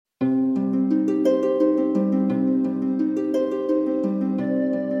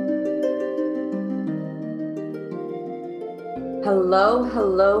Hello,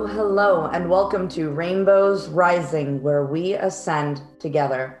 hello, hello, and welcome to Rainbows Rising, where we ascend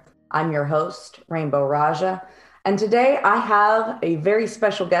together. I'm your host, Rainbow Raja, and today I have a very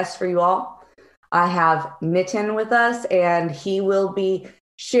special guest for you all. I have Nitin with us, and he will be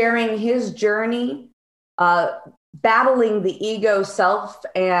sharing his journey, battling the ego self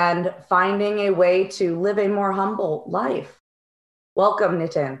and finding a way to live a more humble life. Welcome,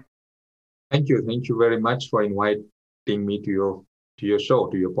 Nitin. Thank you. Thank you very much for inviting me to your show,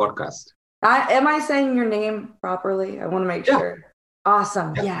 to your podcast. Am I saying your name properly? I want to make Yeah. sure.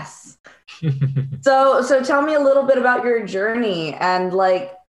 Awesome. Yes. So tell me a little bit about your journey and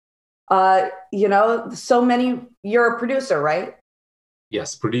so many, you're a producer, right?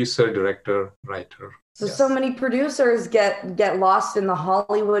 Yes, producer, director, writer. So Yes. many producers get lost in the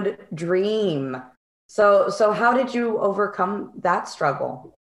Hollywood dream. So how did you overcome that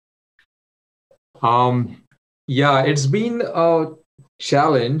struggle? Yeah, it's been a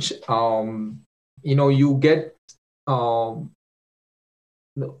challenge. You get um,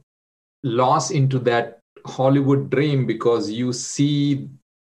 lost into that Hollywood dream because you see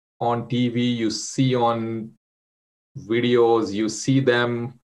on TV, you see on videos, you see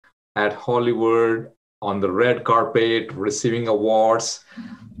them at Hollywood on the red carpet receiving awards.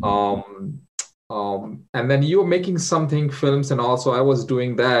 Um, and then you're making something films, and also I was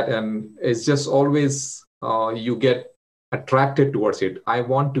doing that, and it's just always you get attracted towards it. I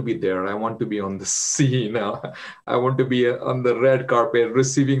want to be there. I want to be on the scene. I want to be on the red carpet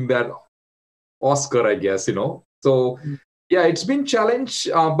receiving that Oscar, I guess. So yeah, it's been challenge,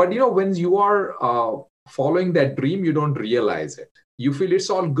 but when you are following that dream, you don't realize it. You feel it's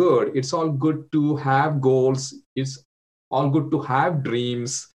all good. It's all good to have goals. It's all good to have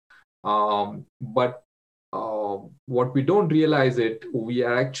dreams. But what we don't realize it, we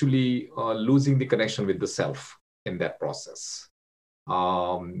are actually losing the connection with the self in that process.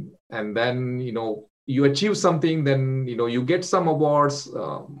 And then you achieve something, then you get some awards.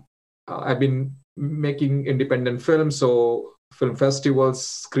 I've been making independent films, so film festivals,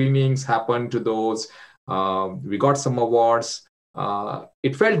 screenings happen to those. We got some awards.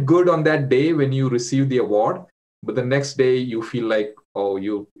 It felt good on that day when you receive the award, but the next day you feel like, oh,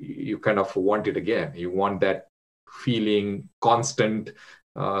 you kind of want it again. You want that feeling, constant,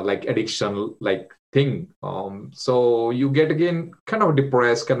 like addiction, like thing. So you get again kind of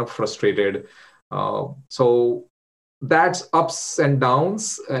depressed, kind of frustrated. So that's ups and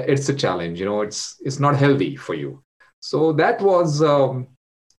downs. It's a challenge. It's not healthy for you. So that was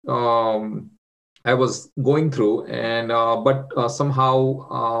I was going through, and but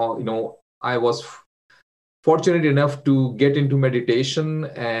somehow I was fortunate enough to get into meditation,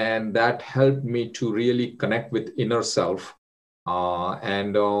 and that helped me to really connect with inner self.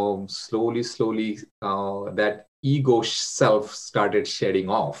 And slowly, that ego self started shedding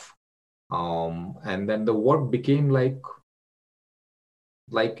off. And then the work became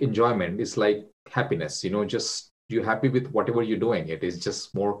like enjoyment. It's like happiness. Just you're happy with whatever you're doing. It is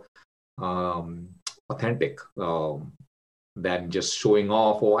just more um, authentic. Than just showing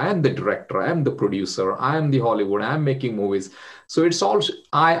off. Oh, I'm the director, I'm the producer, I'm the Hollywood, I'm making movies. So it's all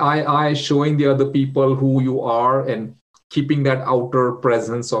I showing the other people who you are and keeping that outer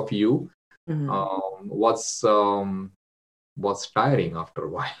presence of you. Mhm. What's tiring after a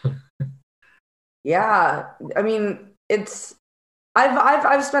while. Yeah, I mean,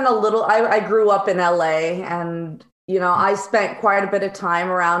 I've spent a little. I grew up in LA, and I spent quite a bit of time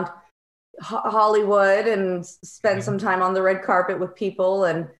around Hollywood and spent some time on the red carpet with people,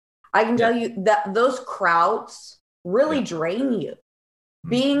 and I can Yeah. tell you that those crowds really Yeah. drain you. Mm.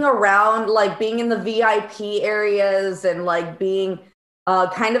 Being around, like being in the VIP areas and like being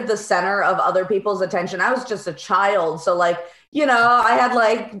kind of the center of other people's attention. I was just a child, so I had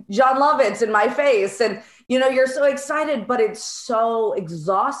like John Lovitz in my face, and you're so excited, but it's so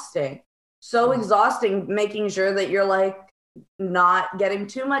exhausting. So exhausting making sure that you're like not getting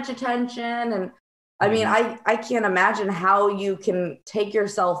too much attention. And I mean, I can't imagine how you can take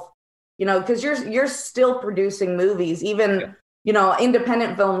yourself, because you're still producing movies, even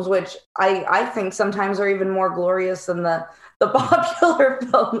independent films, which I think sometimes are even more glorious than the popular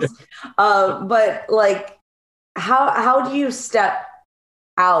films. But like, how do you step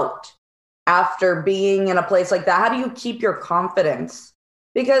out after being in a place like that? How do you keep your confidence?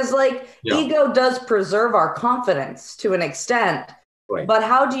 Because like Yeah. ego does preserve our confidence to an extent, Right. but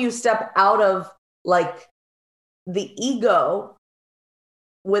how do you step out of like the ego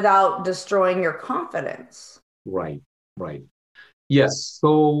without destroying your confidence? Right. Right. Yes.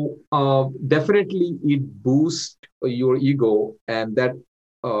 So definitely it boosts your ego, and that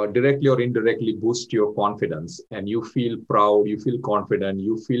directly or indirectly boost your confidence, and you feel proud, you feel confident,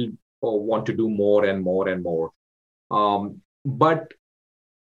 you feel want to do more and more and more. But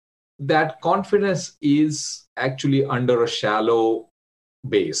that confidence is actually under a shallow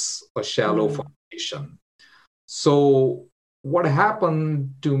base, a shallow foundation. So what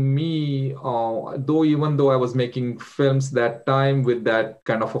happened to me, even though I was making films that time with that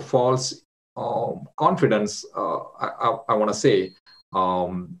kind of a false confidence, I want to say,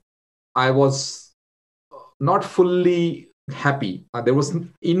 I was not fully happy. There was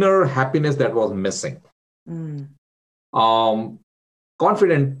inner happiness that was missing. Um,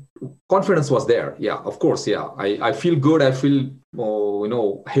 confidence was there. Yeah, of course. Yeah, I feel good. I feel,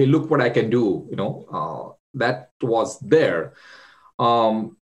 hey, look what I can do. That was there.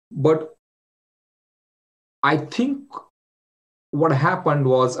 But I think what happened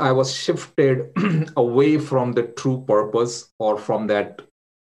was I was shifted away from the true purpose, or from that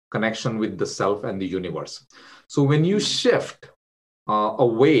connection with the self and the universe. So when you shift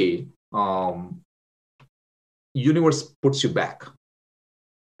away, universe puts you back,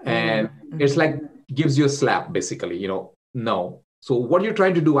 and it's like gives you a slap, basically. No. So what you're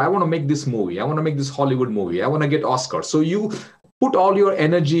trying to do, I want to make this movie, I want to make this Hollywood movie, I want to get Oscar. So you put all your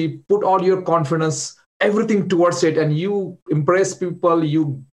energy, put all your confidence, everything towards it, and you impress people,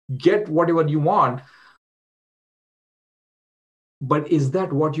 you get whatever you want. But is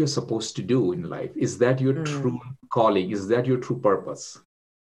that what you're supposed to do in life? Is that your true calling? Is that your true purpose?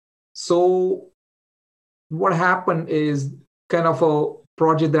 So what happened is, kind of a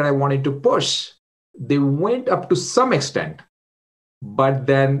project that I wanted to push, they went up to some extent, but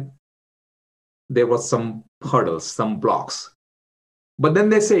then there was some hurdles, some blocks. But then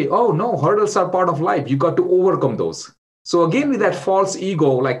they say, oh no, hurdles are part of life. You got to overcome those. So again, with that false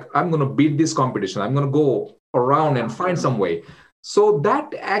ego, like, I'm going to beat this competition, I'm going to go around and find some way. So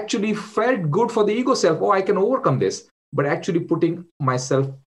that actually felt good for the ego self. Oh, I can overcome this. But actually putting myself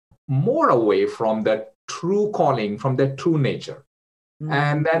more away from that true calling, from that true nature.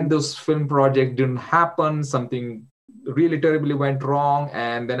 And then this film project didn't happen. Something really terribly went wrong.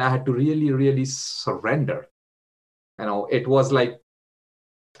 And then I had to really, really surrender. It was like,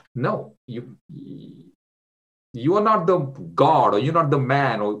 no, you are not the God, or you're not the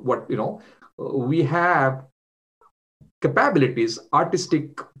man, or what, we have capabilities,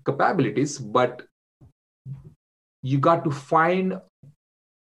 artistic capabilities, but you got to find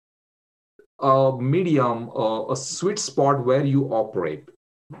a medium, a sweet spot where you operate.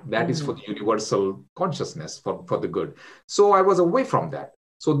 That is for the universal consciousness, for the good. So I was away from that.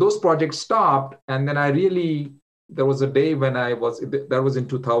 So those projects stopped. And then there was a day when that was in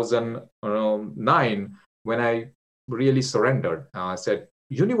 2009, when I really surrendered. I said,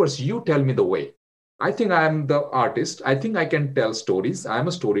 universe, you tell me the way. I think I'm the artist. I think I can tell stories. I'm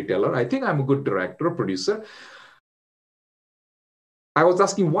a storyteller. I think I'm a good director, producer. I was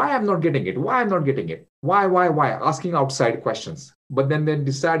asking why I'm not getting it. Why I'm not getting it. Why? Asking outside questions. But then they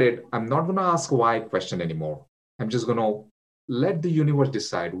decided I'm not going to ask why question anymore. I'm just going to let the universe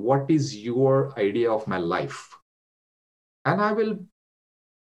decide what is your idea of my life. And I will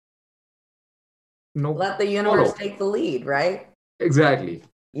let the universe take the lead, right? Exactly.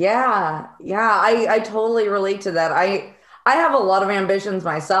 Yeah. I totally relate to that. I have a lot of ambitions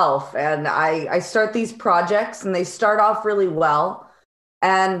myself, and I start these projects and they start off really well.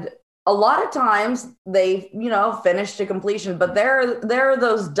 And a lot of times they, finish to completion, but there are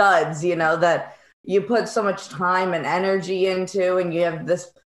those duds, that you put so much time and energy into, and you have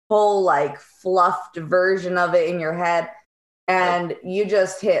this whole like fluffed version of it in your head, and you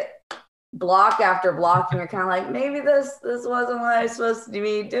just hit block after block, and you're kind of like, maybe this wasn't what I was supposed to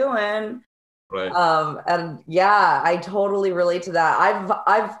be doing. Right. And yeah, I totally relate to that.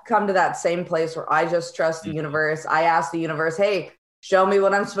 I've come to that same place where I just trust the universe. I ask the universe, hey, show me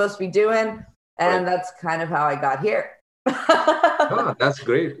what I'm supposed to be doing. And that's kind of how I got here. That's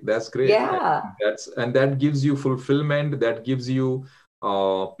great. That's great. Yeah. And that gives you fulfillment. That gives you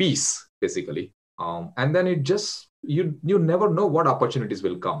peace, basically. And then it just, you never know what opportunities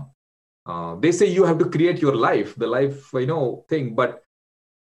will come. They say you have to create your life, the life, thing. But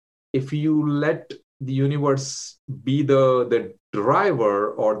if you let the universe be the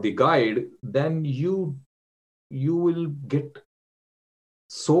driver or the guide, then you will get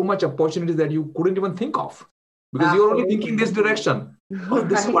so much opportunities that you couldn't even think of, because you're only thinking this direction. Oh,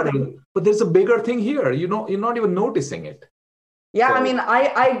 this is what but there's a bigger thing here. You're not even noticing it. Yeah, so, I mean,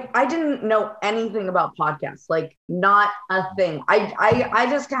 I didn't know anything about podcasts, like not a thing. I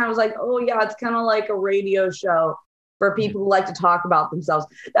just kind of was like, oh yeah, it's kind of like a radio show. for people who like to talk about themselves.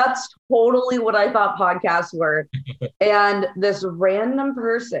 That's totally what I thought podcasts were. And this random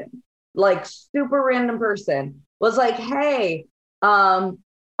person, like super random person, was like, hey, I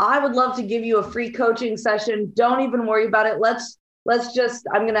would love to give you a free coaching session. Don't even worry about it. Let's just,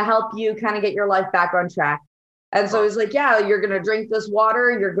 I'm going to help you kind of get your life back on track. And so he's like, yeah, you're going to drink this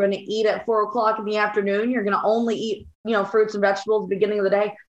water. You're going to eat at 4:00 in the afternoon. You're going to only eat, fruits and vegetables at the beginning of the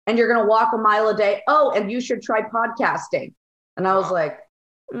day. And you're going to walk a mile a day. Oh, and you should try podcasting. And I was like,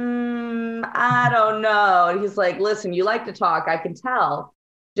 I don't know. And he's like, listen, you like to talk. I can tell.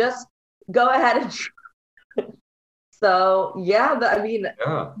 Just go ahead and try. So yeah,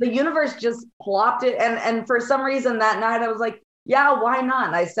 the universe just plopped it. And for some reason that night I was like, yeah, why not?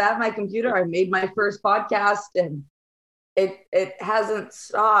 And I sat at my computer, I made my first podcast, and it hasn't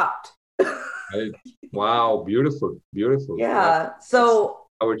stopped. Wow, beautiful. Yeah. So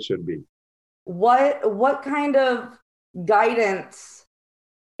that's how it should be. What kind of guidance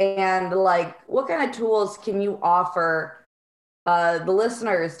and like what kind of tools can you offer the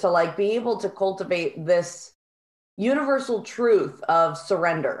listeners to like be able to cultivate this universal truth of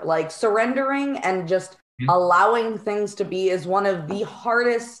surrender? Like surrendering and just allowing things to be is one of the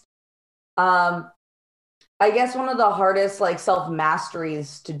hardest, I guess one of the hardest like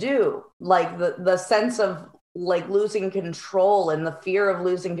self-masteries to do. Like the sense of like losing control and the fear of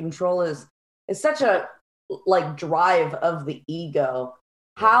losing control is such a like drive of the ego.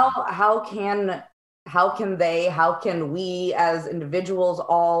 How can we as individuals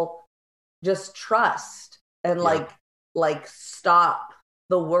all just trust and like stop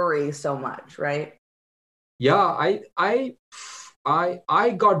the worry so much, right? Yeah,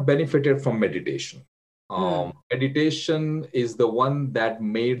 I got benefited from meditation. Meditation is the one that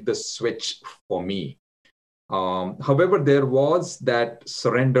made the switch for me. However, there was that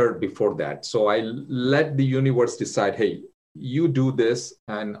surrender before that. So I let the universe decide, hey, you do this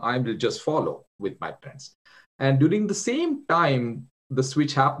and I will just follow with my friends. And during the same time, the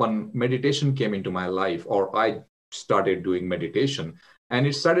switch happened, meditation came into my life, or I started doing meditation. And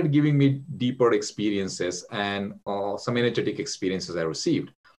it started giving me deeper experiences and some energetic experiences I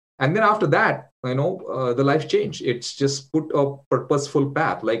received. And then after that, the life changed. It's just put a purposeful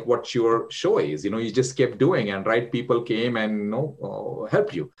path, like what your show is. You just kept doing, and right people came and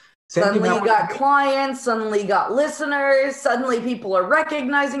helped you. Suddenly you got clients, suddenly you got listeners, suddenly people are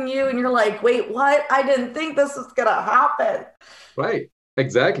recognizing you, and you're like, wait, what? I didn't think this was gonna happen. Right,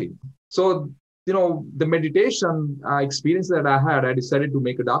 exactly. So the meditation experience that I had, I decided to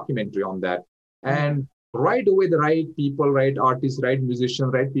make a documentary on that. And right away, the right people, right artists, right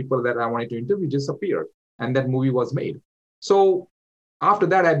musicians, right people that I wanted to interview just appeared. And that movie was made. So after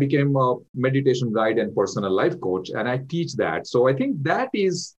that, I became a meditation guide and personal life coach, and I teach that. So I think that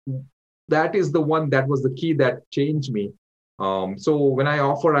is the one that was the key that changed me. So when I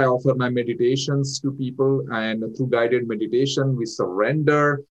offer my meditations to people, and through guided meditation, we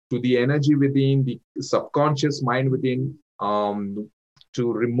surrender to the energy within, the subconscious mind within,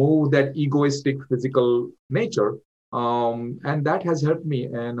 to remove that egoistic physical nature. And that has helped me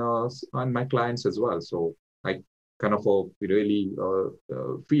and my clients as well. So I kind of really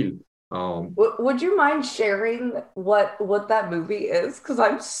feel. Would you mind sharing what that movie is? Because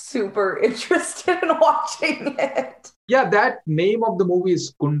I'm super interested in watching it. Yeah, that name of the movie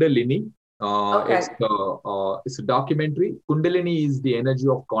is Kundalini. Okay. It's a documentary. Kundalini is the energy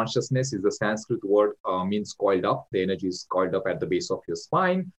of consciousness, is the Sanskrit word, means coiled up. The energy is coiled up at the base of your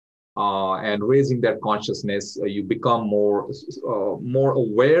spine. And raising that consciousness, you become more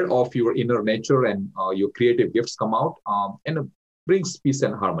aware of your inner nature, and your creative gifts come out, and brings peace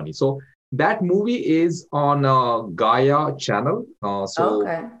and harmony. So that movie is on Gaia channel.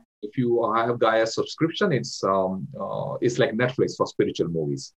 Okay. If you have Gaia subscription, it's like Netflix for spiritual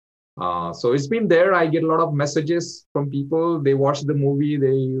movies. So it's been there. I get a lot of messages from people. They watched the movie.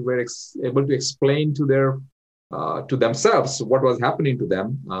 They were able to explain to themselves what was happening to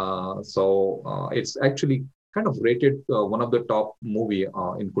them. So it's actually kind of rated one of the top movie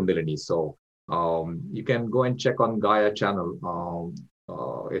in Kundalini. So you can go and check on Gaia channel.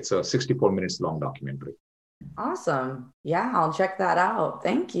 It's a 64 minutes long documentary. Awesome. Yeah, I'll check that out.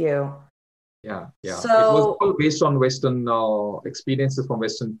 Thank you. Yeah. So, it was all based on Western experiences from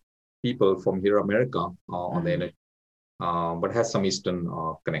Western people from here, America, on the energy, but has some Eastern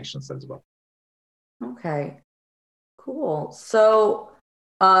connections as well. Okay, cool. So,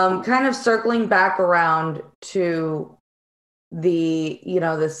 kind of circling back around to the,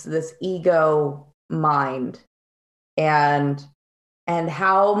 this ego mind and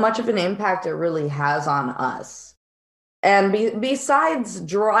how much of an impact it really has on us. And besides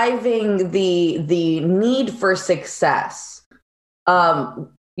driving the need for success,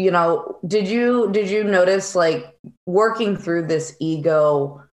 did you notice, like, working through this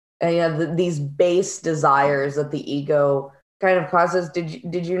ego, these base desires that the ego kind of causes?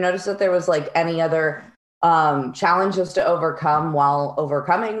 Did you notice that there was like any other challenges to overcome while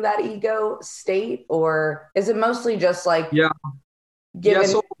overcoming that ego state, or is it mostly just like Yeah. giving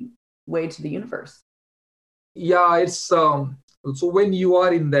So way to the universe? yeah, it's so when you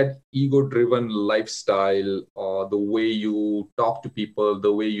are in that ego driven lifestyle, the way you talk to people,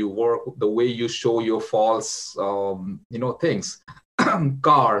 the way you work, the way you show your false things,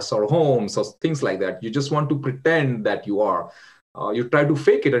 cars or homes or things like that, you just want to pretend that you are, you try to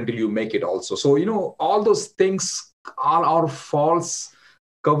fake it until you make it also. So all those things are our false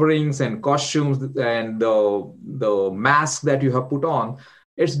coverings and costumes, and the mask that you have put on.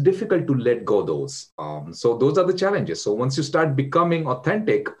 It's difficult to let go those. So those are the challenges. So once you start becoming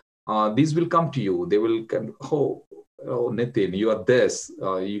authentic, these will come to you. They will come, oh, Nitin, you are this.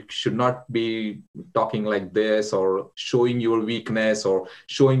 You should not be talking like this or showing your weakness or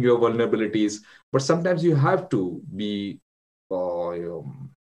showing your vulnerabilities. But sometimes you have to be,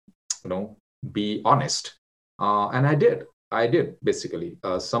 be honest. And I did basically.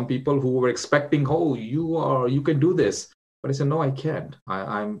 Some people who were expecting, oh, you can do this, but I said, no, I can't.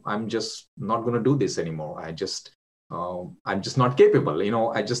 I'm just not going to do this anymore. I'm just not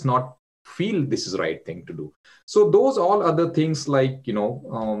capable. I just not feel this is the right thing to do. So those all other things, like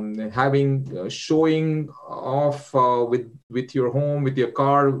having showing off with your home, with your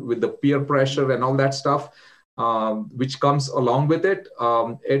car, with the peer pressure and all that stuff, which comes along with it.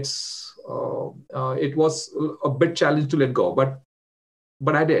 It was a bit challenge to let go, but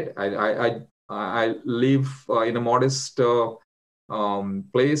I did. I live in a modest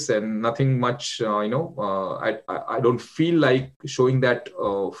place and nothing much. I don't feel like showing that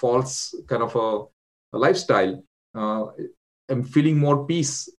false kind of a lifestyle. I'm feeling more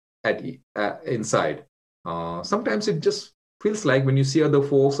peace inside. Sometimes it just feels like when you see other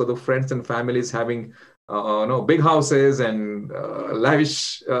folks, other friends and families having big houses and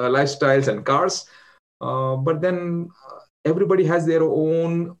lavish lifestyles and cars, but then everybody has their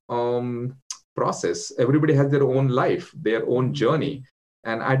own process. Everybody has their own life, their own journey.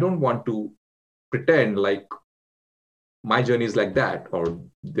 And I don't want to pretend like my journey is like that or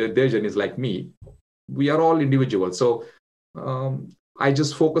their journey is like me. We are all individuals. So I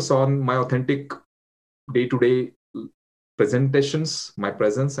just focus on my authentic day-to-day presentations, my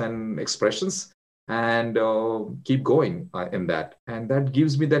presence and expressions, and keep going in that. And that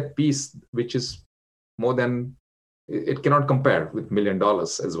gives me that peace, which is more than, it cannot compare with $1 million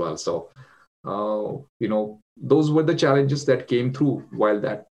as well. So, those were the challenges that came through while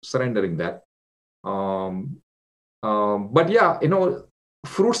that surrendering that. But yeah,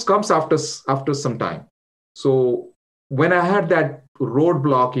 fruits comes after some time. So when I had that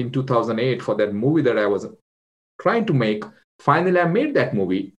roadblock in 2008 for that movie that I was trying to make, finally I made that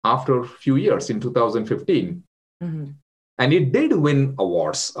movie after a few years in 2015. Mm-hmm. And it did win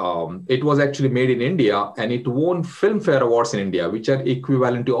awards. It was actually made in India, and it won Filmfare Awards in India, which are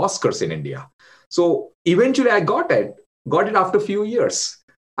equivalent to Oscars in India. So eventually I got it after a few years.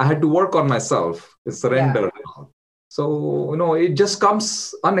 I had to work on myself, surrender. Yeah. So, it just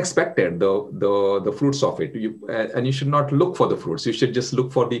comes unexpected, the fruits of it. And you should not look for the fruits. You should just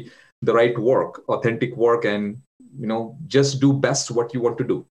look for the right work, authentic work, and, just do best what you want to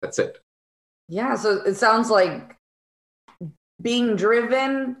do. That's it. Yeah. So it sounds like being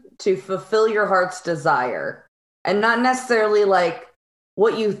driven to fulfill your heart's desire, and not necessarily like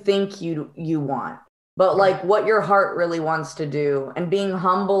what you think you want, but like what your heart really wants to do, and being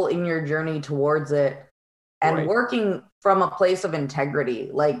humble in your journey towards it, and working from a place of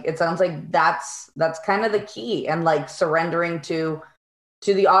integrity. Like, it sounds like that's kind of the key, and like surrendering to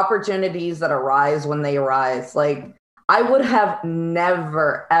the opportunities that arise when they arise. Like, I would have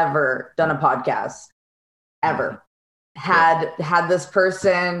never ever done a podcast ever had this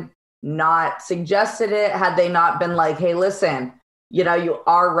person not suggested it, had they not been like, hey, listen, you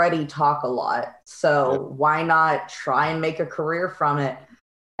already talk a lot, so why not try and make a career from it?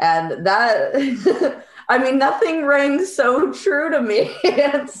 And that I mean, nothing rings so true to me.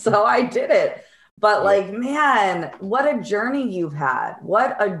 And so I did it. But like, man, what a journey you've had.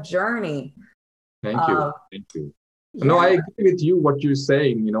 What a journey. Thank you. Yeah. No, I agree with you what you're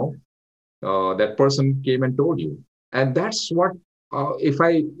saying. That person came and told you. And that's what, if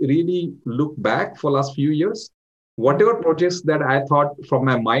I really look back for last few years, whatever projects that I thought from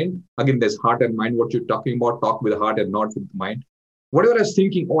my mind, again, there's heart and mind, what you're talking about, talk with heart and not with mind. Whatever I was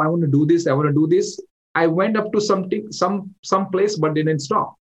thinking, oh, I want to do this, I went up to some place, but didn't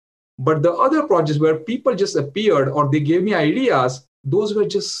stop. But the other projects where people just appeared or they gave me ideas, those were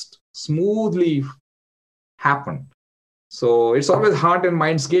just smoothly happen. So it's always heart and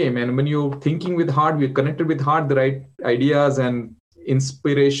mind's game. And when you're thinking with heart, we're connected with heart, the right ideas and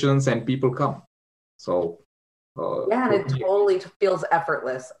inspirations and people come. So yeah, and it totally feels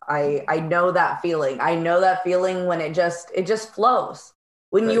effortless. I know that feeling. I know that feeling when it just flows.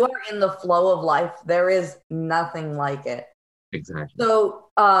 When right. you are in the flow of life, there is nothing like it. Exactly. So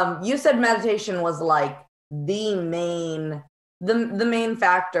you said meditation was like the main the main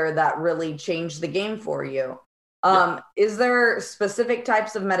factor that really changed the game for you. Yeah. Is there specific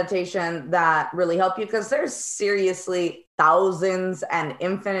types of meditation that really help you? Because there's seriously thousands and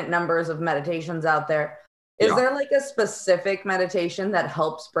infinite numbers of meditations out there. Is Yeah. there like a specific meditation that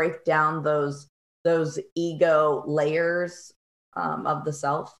helps break down those ego layers of the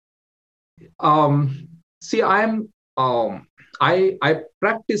self? See, I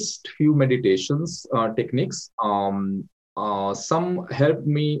practiced few meditations techniques. Some helped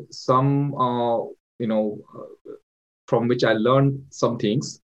me, some you know from which I learned some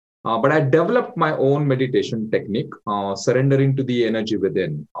things. But I developed my own meditation technique, surrendering to the energy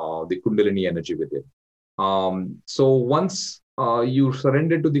within, the Kundalini energy within. So once you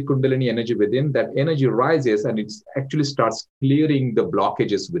surrender to the Kundalini energy within, that energy rises and it actually starts clearing the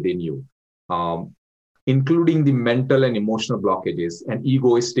blockages within you, um, including the mental and emotional blockages and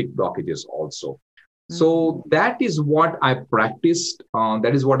egoistic blockages also. So that is what I practiced.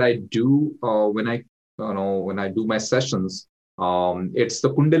 That is what I do when I do my sessions. It's the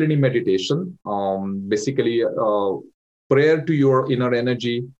Kundalini meditation, basically prayer to your inner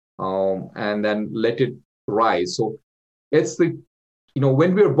energy, and then let it rise. So it's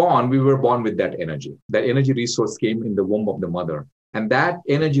when we were born with that energy. That energy resource came in the womb of the mother. And that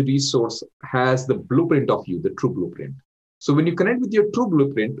energy resource has the blueprint of you, the true blueprint. So when you connect with your true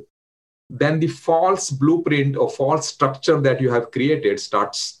blueprint, then the false blueprint or false structure that you have created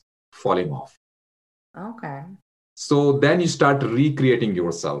starts falling off. Okay. So then you start recreating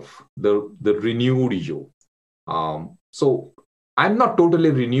yourself, the renewed you. So I'm not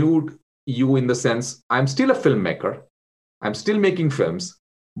totally renewed you in the sense I'm still a filmmaker. I'm still making films,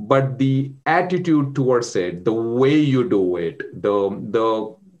 but the attitude towards it, the way you do it,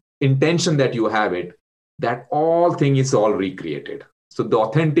 the intention that you have it, that all thing is all recreated. So the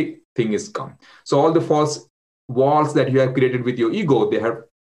authentic thing is come. So all the false walls that you have created with your ego, they have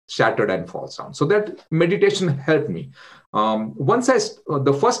shattered and falls down. So that meditation helped me.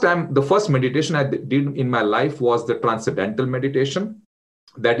 The first meditation I did in my life was the transcendental meditation.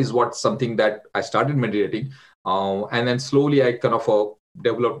 That is what something that I started meditating, and then slowly I kind of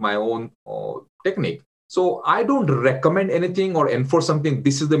developed my own technique. So I don't recommend anything or enforce something.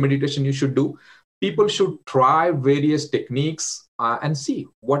 This is the meditation you should do. People should try various techniques and see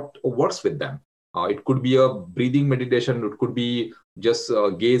what works with them. It could be a breathing meditation. It could be just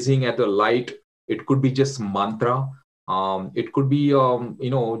gazing at the light. It could be just mantra. It could be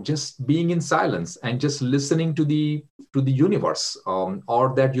just being in silence and just listening to the universe,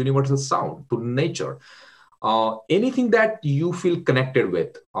 or that universal sound, to nature. Anything that you feel connected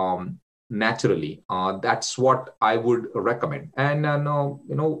with naturally, that's what I would recommend. And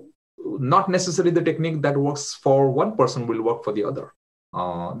not necessarily the technique that works for one person will work for the other.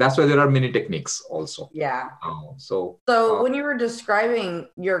 That's why there are many techniques also. Yeah. So when you were describing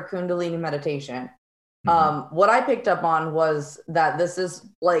your Kundalini meditation, mhm. what I picked up on was that this is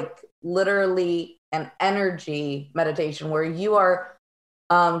like literally an energy meditation where you are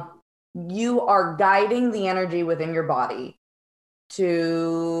guiding the energy within your body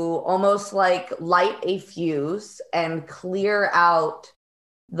to almost like light a fuse and clear out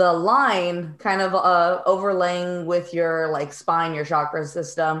the line, kind of overlaying with your like spine, your chakra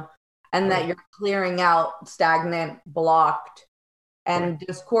system, and that Right. you're clearing out stagnant, blocked, Right. and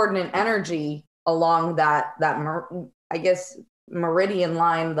discordant energy along I guess meridian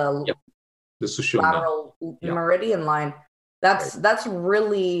line, the Yep. The Sushumna. lateral Yeah. meridian line. Right. That's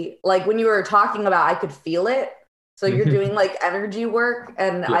really, like, when you were talking about, I could feel it. So you're doing like energy work,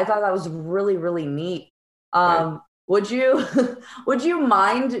 and Yeah. I thought that was really, really neat. Right. Would you would you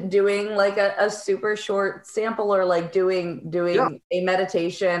mind doing like a super short sample, or like Yeah. doing a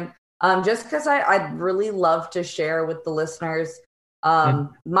meditation? Just because I'd really love to share with the listeners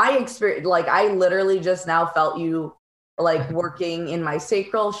my experience. Like, I literally just now felt you like working in my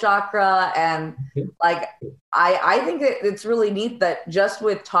sacral chakra, and like I think it's really neat that just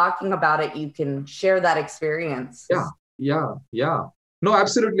with talking about it, you can share that experience. Yeah. Yeah. Yeah. No,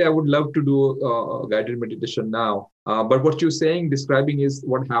 absolutely. I would love to do a guided meditation now. But what you're saying, describing is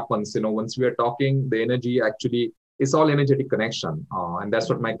what happens. Once we are talking, the energy actually, it's all energetic connection. And that's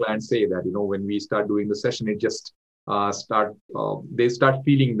what my clients say that, when we start doing the session, it just they start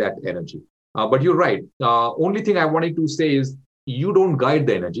feeling that energy. But you're right. Only thing I wanted to say is you don't guide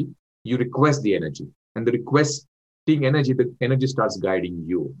the energy, you request the energy. And the requesting energy, the energy starts guiding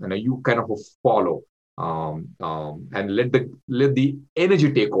you. And you kind of follow. And let the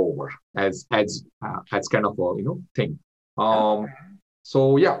energy take over as kind of a thing.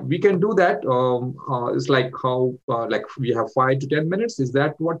 So yeah, we can do that. It's like how like we have 5 to 10 minutes. Is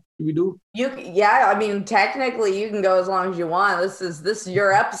that what we do? Yeah. I mean, technically, you can go as long as you want. This is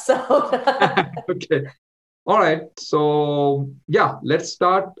your episode. Okay. All right. So yeah, let's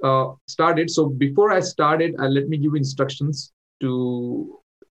start it. So before I start it, let me give instructions to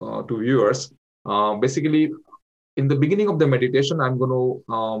viewers. Basically, in the beginning of the meditation, I'm going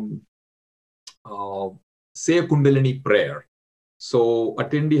to say a Kundalini prayer. So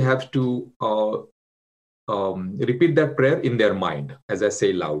attendee have to repeat that prayer in their mind as I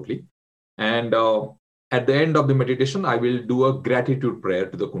say loudly. And at the end of the meditation, I will do a gratitude prayer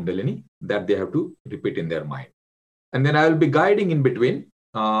to the Kundalini that they have to repeat in their mind. And then I will be guiding in between.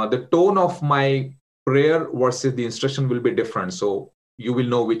 The tone of my prayer versus the instruction will be different. So you will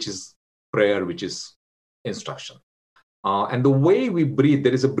know which is prayer, which is instruction. And the way we breathe,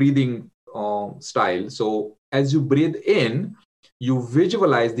 there is a breathing style. So as you breathe in, you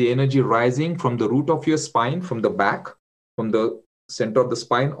visualize the energy rising from the root of your spine, from the back, from the center of the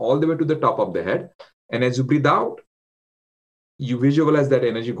spine, all the way to the top of the head. And as you breathe out, you visualize that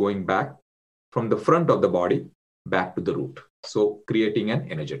energy going back from the front of the body, back to the root. So creating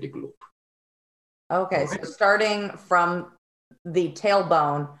an energetic loop. Okay, so starting from the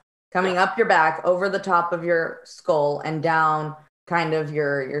tailbone, coming up your back, over the top of your skull, and down kind of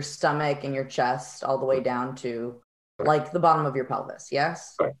your stomach and your chest, all the way down to like the bottom of your pelvis.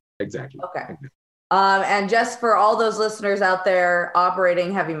 Yes? Right. Exactly. Okay. And just for all those listeners out there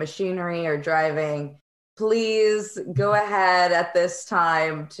operating heavy machinery or driving, please go ahead at this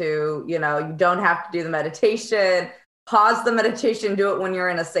time to, you don't have to do the meditation. Pause the meditation, do it when you're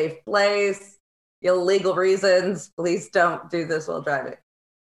in a safe place. Illegal reasons, please don't do this while driving.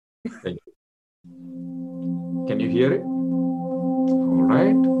 Thank you. Can you hear it? All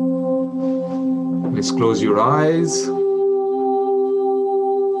right. Let's close your eyes.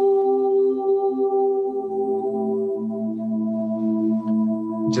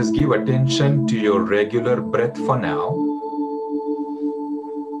 Just give attention to your regular breath for now.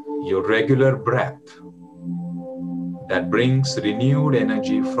 Your regular breath that brings renewed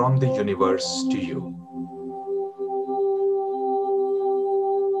energy from the universe to you.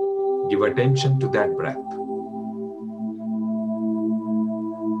 Give attention to that breath.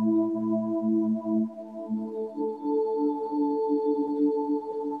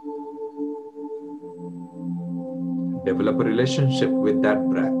 Develop a relationship with that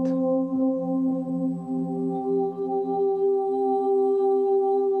breath.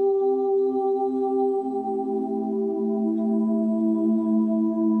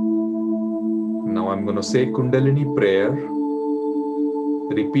 Now I'm going to say Kundalini prayer.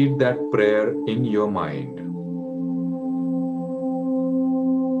 Repeat that prayer in your mind.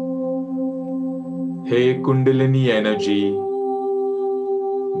 Hey Kundalini energy,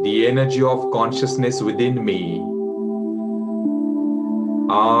 the energy of consciousness within me,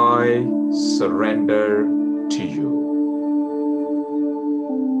 I surrender to you.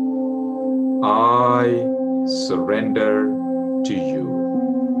 I surrender to you.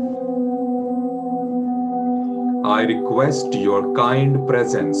 I request your kind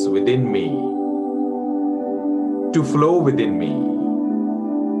presence within me to flow within me,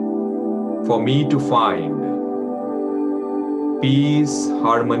 for me to find peace,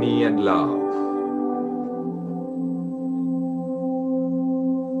 harmony, and love.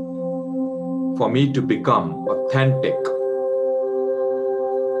 For me to become authentic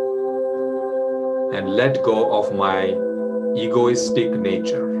and let go of my egoistic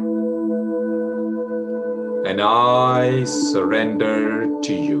nature. And I surrender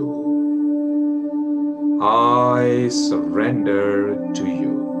to you. I surrender to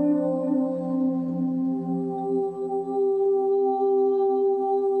you.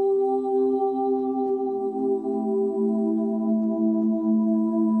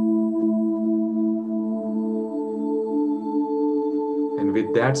 And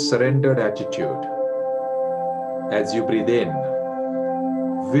with that surrendered attitude, as you breathe in,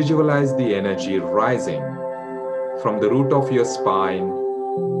 visualize the energy rising from the root of your spine,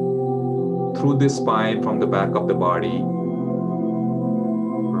 through the spine, from the back of the body,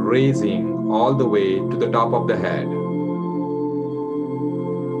 raising all the way to the top of the head.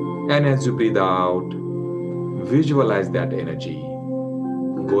 And as you breathe out, visualize that energy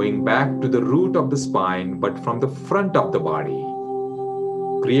going back to the root of the spine, but from the front of the body,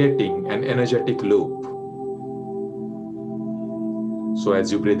 creating an energetic loop. So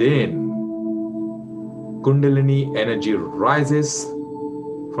as you breathe in, Kundalini energy rises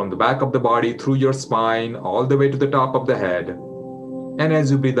from the back of the body through your spine all the way to the top of the head. And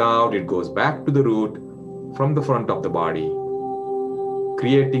as you breathe out, it goes back to the root from the front of the body,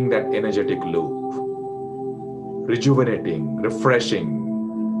 creating that energetic loop, rejuvenating, refreshing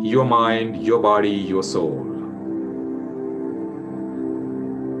your mind, your body, your soul.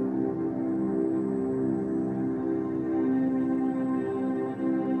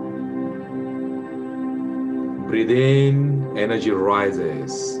 Breathe in, energy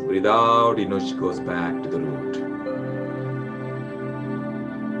rises. Breathe out, energy goes back to the root.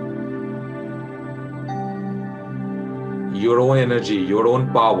 Your own energy, your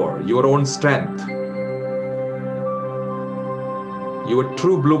own power, your own strength, your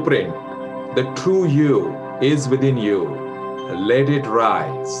true blueprint, the true you is within you. Let it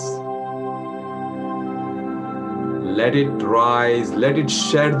rise. Let it rise. Let it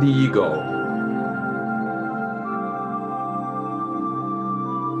shed the ego.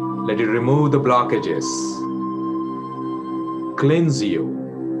 Let it remove the blockages, cleanse you.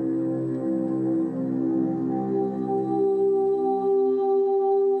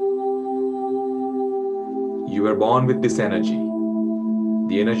 You were born with this energy,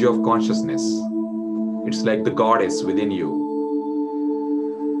 the energy of consciousness. It's like the goddess within you.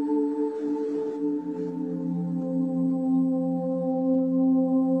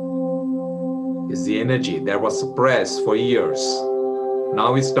 It's the energy that was suppressed for years.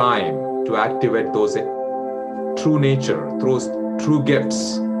 Now it's time to activate those true nature, those true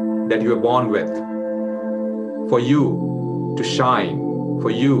gifts that you were born with, for you to shine, for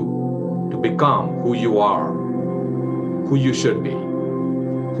you to become who you are, who you should be,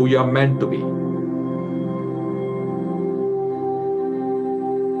 who you are meant to be.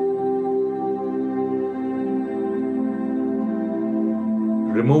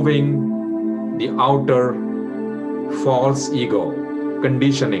 Removing the outer false ego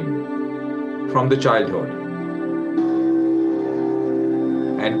conditioning from the childhood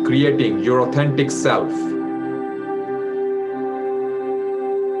and creating your authentic self.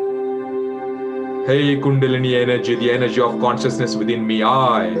 Hey Kundalini energy, the energy of consciousness within me,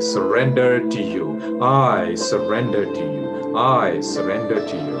 I surrender to you. I surrender to you. I surrender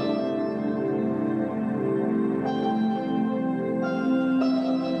to you.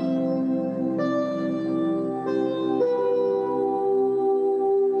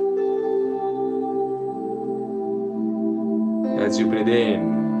 As you breathe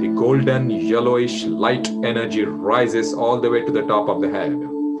in, the golden yellowish light energy rises all the way to the top of the head.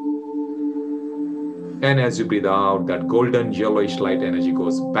 And as you breathe out, that golden yellowish light energy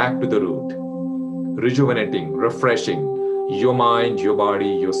goes back to the root, rejuvenating, refreshing your mind, your body,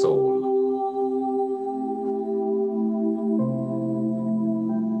 your soul.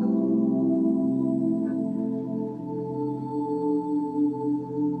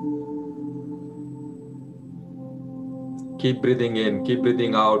 Keep breathing in, keep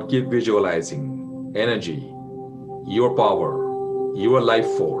breathing out, keep visualizing energy, your power, your life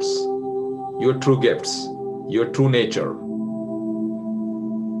force, your true gifts, your true nature.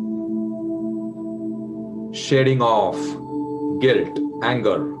 Shedding off guilt,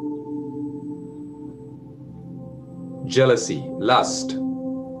 anger, jealousy, lust,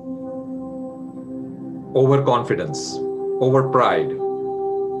 overconfidence, overpride,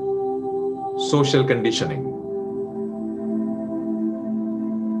 social conditioning.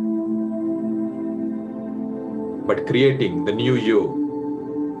 But creating the new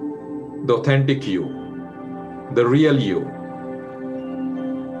you, the authentic you, the real you.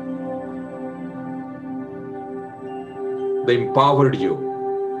 The empowered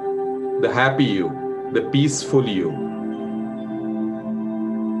you, the happy you, the peaceful you.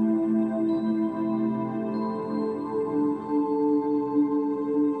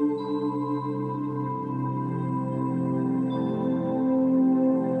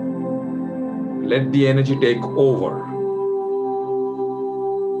 Let the energy take over.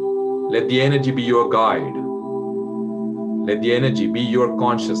 Let the energy be your guide. Let the energy be your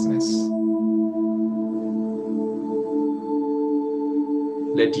consciousness.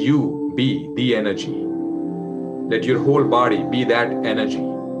 Let you be the energy. Let your whole body be that energy.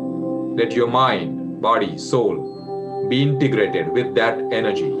 Let your mind, body, soul be integrated with that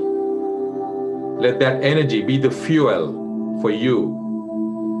energy. Let that energy be the fuel for you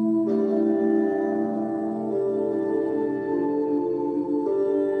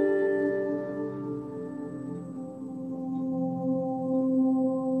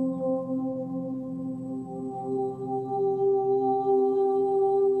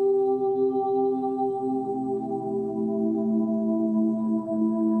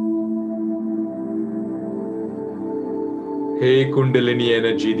Hey Kundalini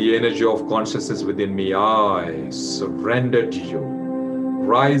energy, the energy of consciousness within me, I surrender to you.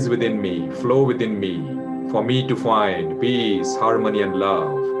 Rise within me, flow within me, for me to find peace, harmony, and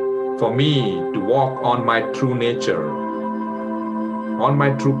love. For me to walk on my true nature, on my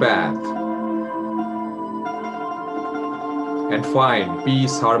true path, and find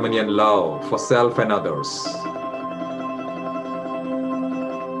peace, harmony, and love for self and others.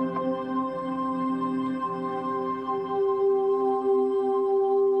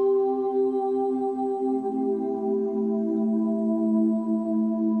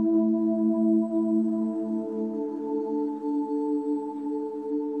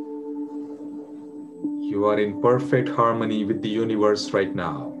 You are in perfect harmony with the universe right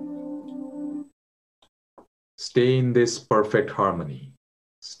now. Stay in this perfect harmony.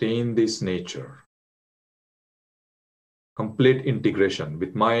 Stay in this nature. Complete integration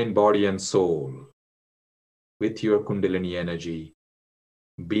with mind, body, and soul, with your Kundalini energy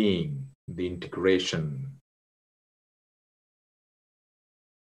being the integration.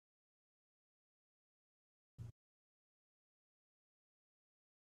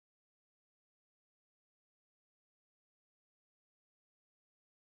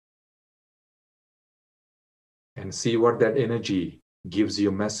 And see what that energy gives you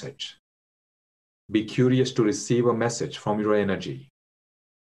a message. Be curious to receive a message from your energy.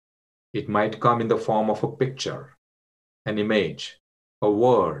 It might come in the form of a picture, an image, a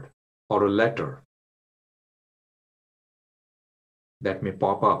word, or a letter that may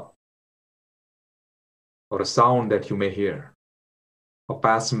pop up, or a sound that you may hear, a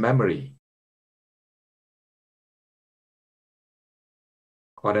past memory,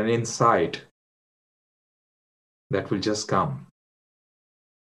 or an insight that will just come.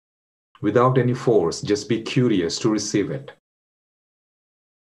 Without any force, just be curious to receive it.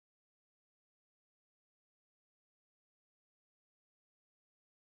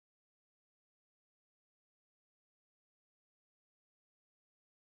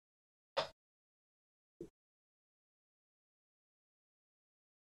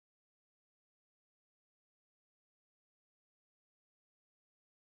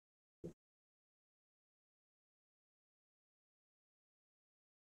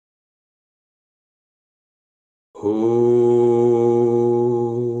 Om.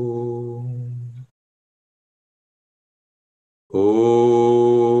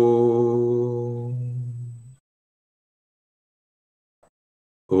 Om.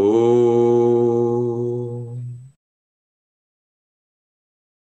 Om.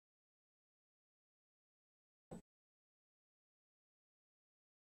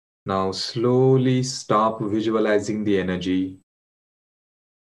 Now slowly stop visualizing the energy,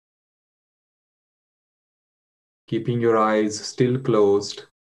 keeping your eyes still closed.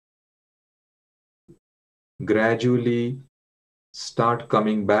 Gradually start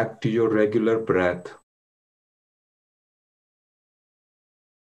coming back to your regular breath.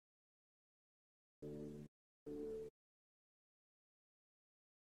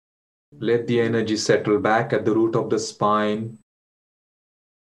 Let the energy settle back at the root of the spine.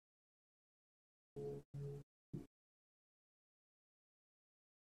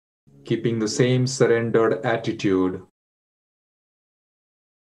 Keeping the same surrendered attitude,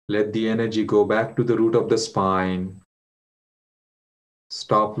 let the energy go back to the root of the spine.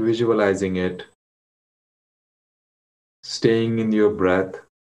 Stop visualizing it. Staying in your breath,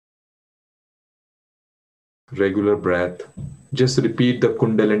 regular breath. Just repeat the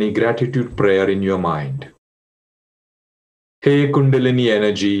Kundalini gratitude prayer in your mind. Hey Kundalini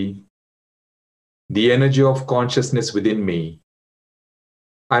energy, the energy of consciousness within me.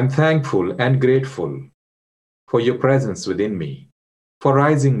 I'm thankful and grateful for your presence within me, for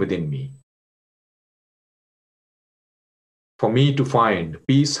rising within me, for me to find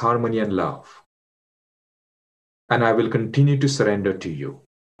peace, harmony, and love. And I will continue to surrender to you.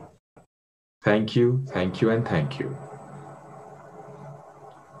 Thank you, and thank you.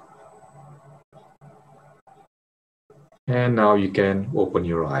 And now you can open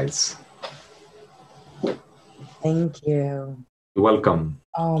your eyes. Thank you. You're welcome.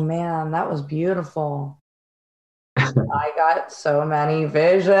 Oh man, that was beautiful. I got so many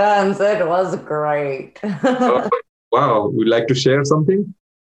visions. It was great. Oh, wow. Would you like to share something?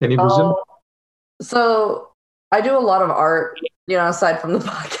 Any vision? So I do a lot of art, aside from the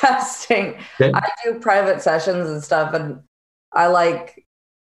podcasting. Okay. I do private sessions and stuff. And I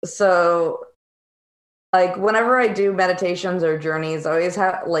whenever I do meditations or journeys, I always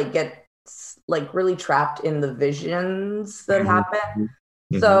get really trapped in the visions that happen.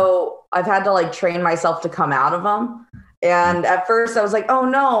 Mm-hmm. So I've had to train myself to come out of them. And at first I was like, oh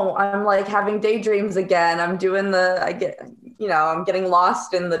no, I'm having daydreams again. I'm doing I'm getting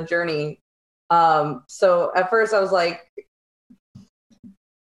lost in the journey. So at first I was like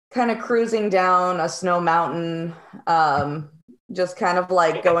kind of cruising down a snow mountain, just kind of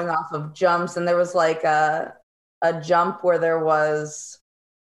like going off of jumps. And there was like a jump where there was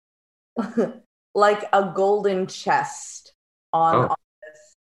like a golden chest on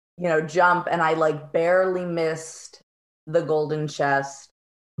this, jump. And I like barely missed the golden chest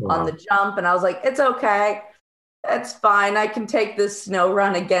on the jump. And I was like, it's okay. It's fine. I can take this snow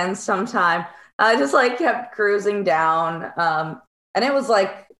run again sometime. I just like kept cruising down. And it was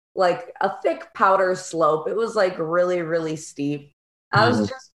like a thick powder slope. It was like really, really steep. I was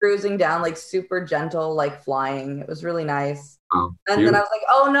just cruising down, like super gentle, like flying. It was really nice. And then I was like,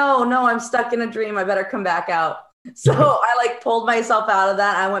 oh no, I'm stuck in a dream. I better come back out. So I like pulled myself out of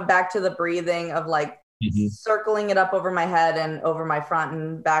that. I went back to the breathing of like circling it up over my head and over my front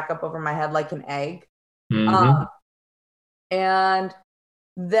and back up over my head like an egg. And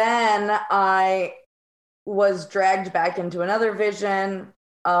then I was dragged back into another vision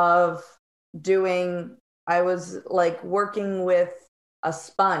of I was like working with a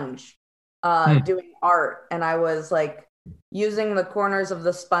sponge, doing art, and I was like using the corners of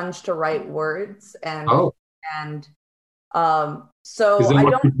the sponge to write words. So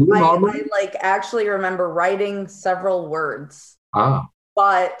I like actually remember writing several words,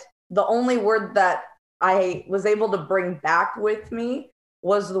 but the only word that I was able to bring back with me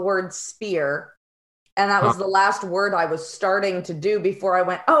was the word spear. And that was the last word I was starting to do before I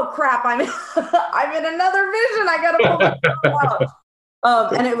went, oh crap, I'm in another vision. I got to pull myself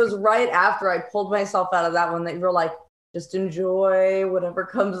out. And it was right after I pulled myself out of that one that you were like, just enjoy whatever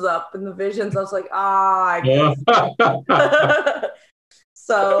comes up in the visions. I was like, I guess.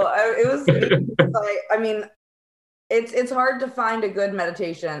 So it was, I mean, it's hard to find a good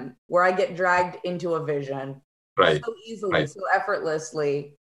meditation where I get dragged into a vision so easily, so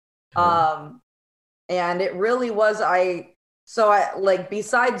effortlessly. And it really was, like,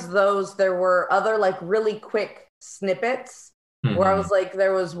 besides those, there were other like really quick snippets where I was like,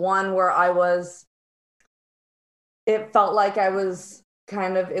 there was one where it felt like I was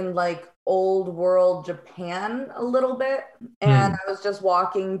kind of in like old world Japan a little bit. And I was just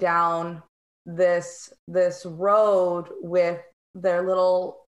walking down this road with their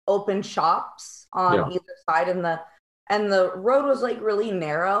little open shops on either side. And the road was like really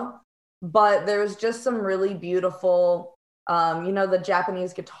narrow. But there's just some really beautiful, the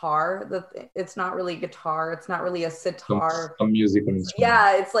Japanese guitar. It's not really guitar. It's not really a sitar. Some music instrument.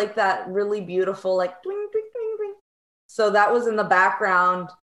 Yeah, it's like that really beautiful, like twing, twing, twing, twing. So that was in the background,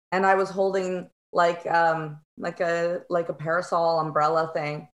 and I was holding like a parasol umbrella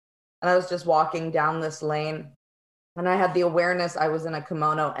thing, and I was just walking down this lane, and I had the awareness I was in a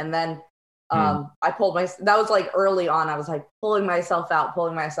kimono, and then I pulled that was like early on. I was like pulling myself out.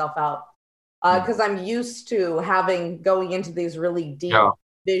 Because I'm used to going into these really deep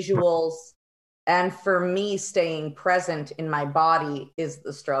visuals. And for me, staying present in my body is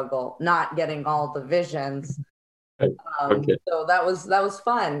the struggle, not getting all the visions. So that was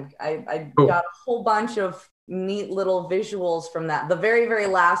fun. I got a whole bunch of neat little visuals from that. The very, very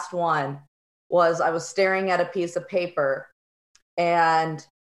last one was I was staring at a piece of paper and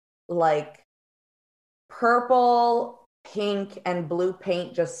like purple, pink, and blue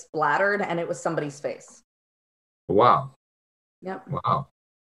paint just splattered, and it was somebody's face. Wow. Yep. Wow.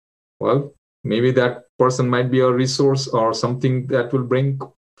 Well, maybe that person might be a resource or something that will bring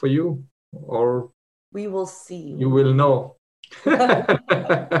for you, or we will see. You will know.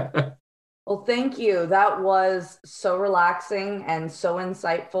 Well, thank you. That was so relaxing and so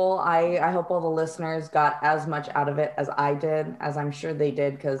insightful. I hope all the listeners got as much out of it as I did, as I'm sure they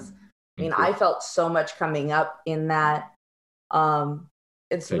did, because I felt so much coming up in that.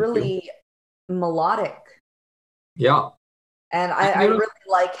 It's really melodic. Yeah. And I really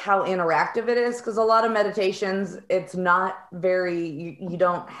like how interactive it is, because a lot of meditations, it's not very, you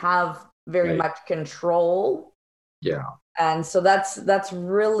don't have very much control. Yeah. And so that's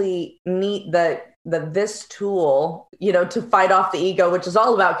really neat that this tool, to fight off the ego, which is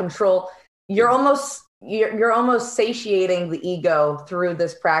all about control, you're almost satiating the ego through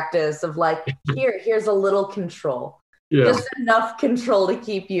this practice of like, here's a little control. Just enough control to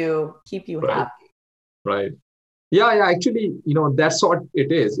keep you happy. Right. Yeah. Actually, that's what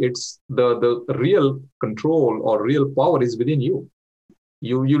it is. It's the real control or real power is within you.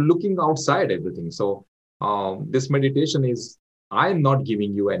 You're looking outside everything. So this meditation is, I'm not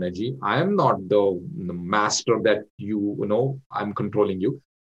giving you energy. I am not the master that I'm controlling you.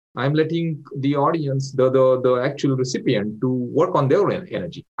 I'm letting the audience, the actual recipient, to work on their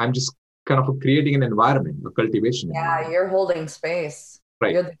energy. I'm just kind of creating an environment, a cultivation environment. You're holding space.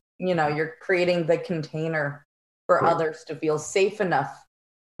 Right. You're creating the container for others to feel safe enough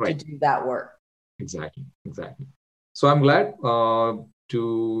to do that work. Exactly. So I'm glad to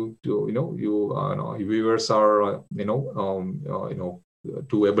viewers are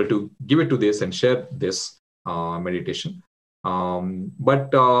to able to give it to this and share this meditation.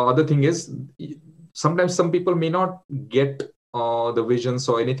 But other thing is, sometimes some people may not get the visions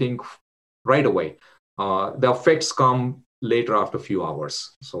or anything right away. The effects come later after a few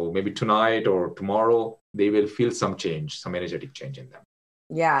hours. So maybe tonight or tomorrow, they will feel some change, some energetic change in them.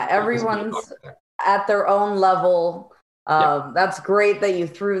 Yeah, everyone's at their own level. That's great that you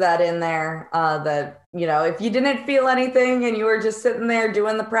threw that in there. That, if you didn't feel anything and you were just sitting there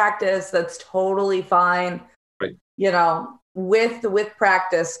doing the practice, that's totally fine. Right. With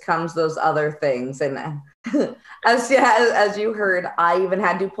practice comes those other things. And as you heard, I even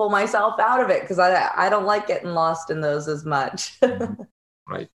had to pull myself out of it because I don't like getting lost in those as much.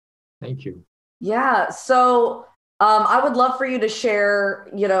 Right. Thank you. Yeah. So I would love for you to share,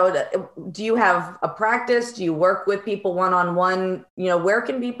 do you have a practice? Do you work with people one-on-one? Where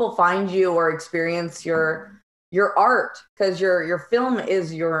can people find you or experience your art? Because your film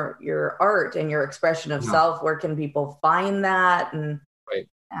is your art and your expression of self. Where can people find that? And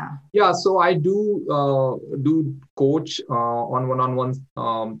so I do coach on one-on-one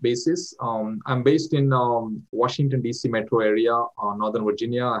basis. I'm based in Washington DC metro area, Northern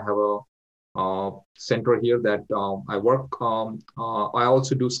Virginia. I have a center here that I work. I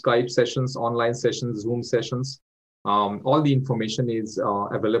also do Skype sessions, online sessions, Zoom sessions. All the information is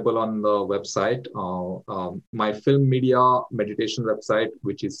available on the website. My film media meditation website,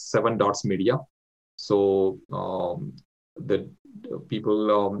 which is 7 Dots Media. So the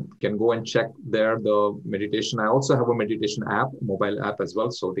people can go and check there the meditation. I also have a meditation app, mobile app as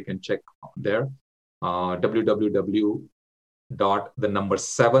well, so they can check there.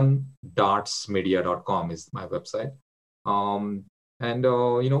 www.7dotsmedia.com is my website.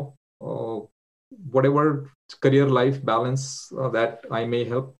 Whatever career life balance that I may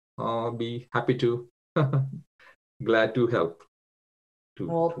help, be happy to, glad to help.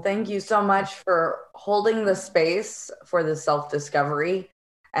 Well, thank you so much for holding the space for the self-discovery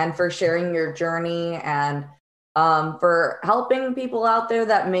and for sharing your journey and for helping people out there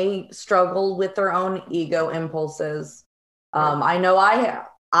that may struggle with their own ego impulses. I know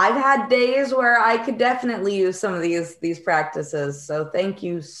I've had days where I could definitely use some of these practices. So thank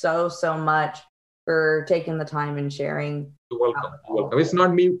you so much for taking the time and sharing. You're welcome. It's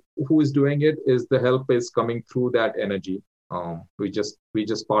not me who is doing it. Is the help is coming through that energy. We just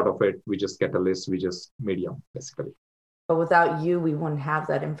part of it. We just catalyst. We just medium basically. But without you, we wouldn't have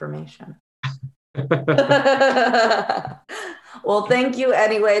that information. Well, thank you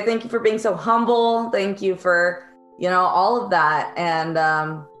anyway. Thank you for being so humble. Thank you for all of that. And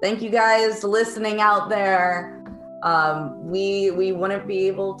thank you guys listening out there. We wouldn't be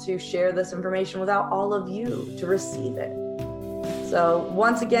able to share this information without all of you to receive it. So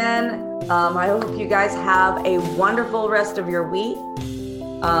once again, I hope you guys have a wonderful rest of your week.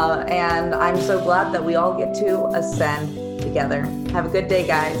 And I'm so glad that we all get to ascend together. Have a good day,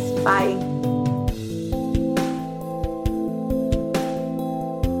 guys. Bye.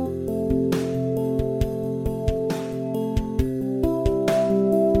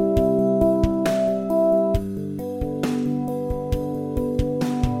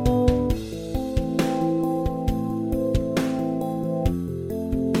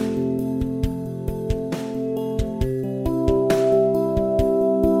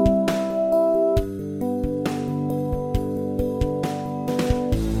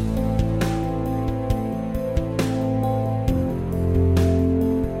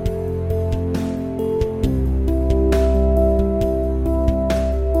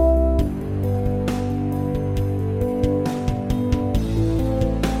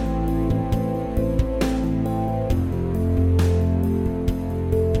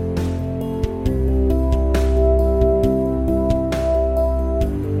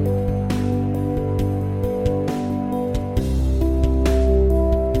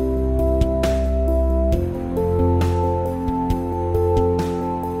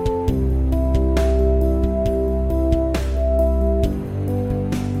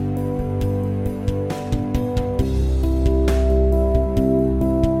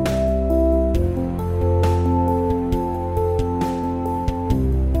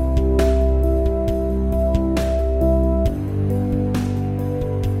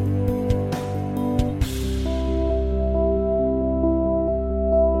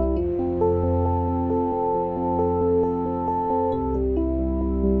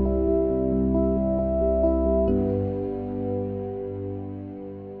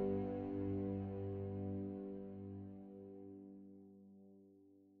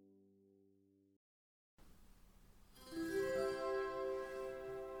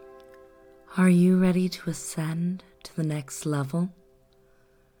 Are you ready to ascend to the next level?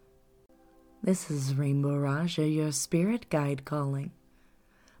 This is Rainbow Raja, your spirit guide calling.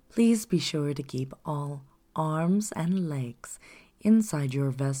 Please be sure to keep all arms and legs inside your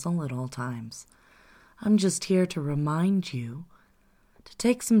vessel at all times. I'm just here to remind you to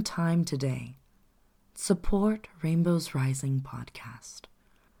take some time today. Support Rainbow's Rising podcast.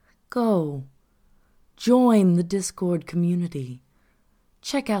 Go. Join the Discord community.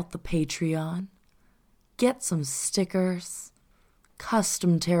 Check out the Patreon. Get some stickers,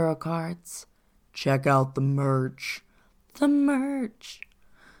 custom tarot cards. Check out the merch. The merch.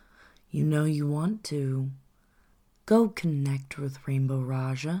 You know you want to. Go connect with Rainbow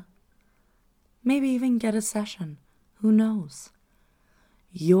Raja. Maybe even get a session. Who knows?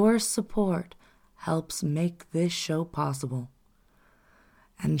 Your support helps make this show possible.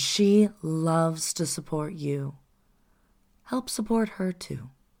 And she loves to support you. Help support her too.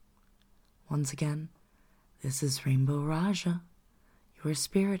 Once again, this is Rainbow Raja, your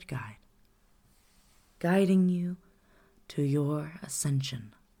spirit guide, guiding you to your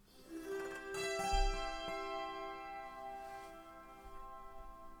ascension.